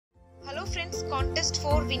friends, contest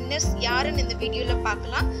 4 winners யாருன்னு இந்த வீடியோல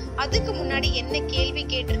பார்க்கலாம். அதுக்கு முன்னாடி என்ன கேள்வி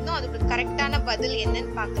கேட்டிருந்தோம் அதோட கரெக்டான பதில்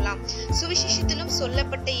என்னன்னு பார்க்கலாம். சுவிசேஷத்திலும்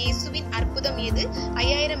சொல்லப்பட்ட இயேசுவின் அற்புதம் எது?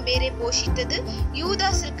 5000 பேரை போஷித்தது.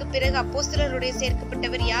 யூதாஸிற்கு பிறகு அப்போஸ்தலருடைய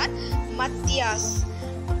சேர்க்கப்பட்டவர் யார்? மத்தியாஸ்.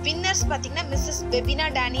 வின்னர்ஸ் பாத்தீங்கன்னா மிஸ்ஸஸ் பெபினா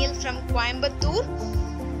டேனியல் ஃப்ரம் கோயம்புத்தூர்.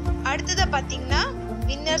 அடுத்ததா பாத்தீங்கன்னா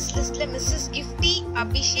வின்னர்ஸ் லிஸ்ட்ல Mrs GIFT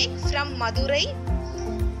Abhishek from Madurai.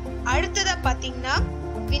 அடுத்ததா பாத்தீங்கன்னா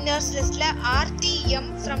வின்னர்ஸ் லிஸ்ட்ல RTM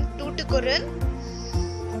ஃப்ரம் டூட்டுக்குரன்.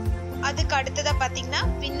 அதுக்கு அடுத்ததா பாத்தீங்கன்னா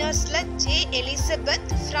வின்னர்ஸ்ல J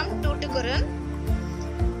எலிசபெத் ஃப்ரம் டூட்டுக்குரன்.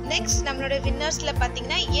 நெக்ஸ்ட் நம்மளோட வின்னர்ஸ்ல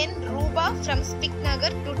பாத்தீங்கன்னா N ரூபா ஃப்ரம் ஸ்பிக்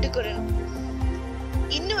நகர் டூட்டுக்குரன்.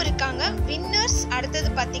 இன்னும் இருக்காங்க வின்னர்ஸ். அடுத்தது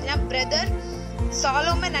பாத்தீங்கன்னா brother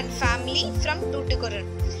Solomon and family from டூட்டுக்குரன்.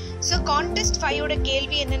 So contest 5 ஓட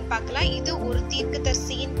கேள்வி என்னன்னு பார்க்கலாம். இது ஒரு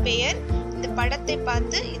தீர்க்கதரிசியின் பெயர். இந்த படத்தை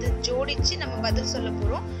பார்த்து இது ஜோடிச்சு நம்ம பதில் சொல்ல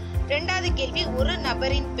போறோம். ரெண்டாவது கேள்வி ஒரு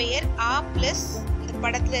நபரின் பெயர் A+ இந்த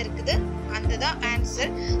படத்துல இருக்குது, அந்த தான்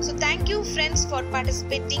answer. So thank you friends for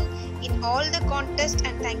participating in all the contest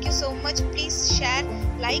and thank you so much. Please share,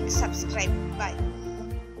 like, subscribe. Bye.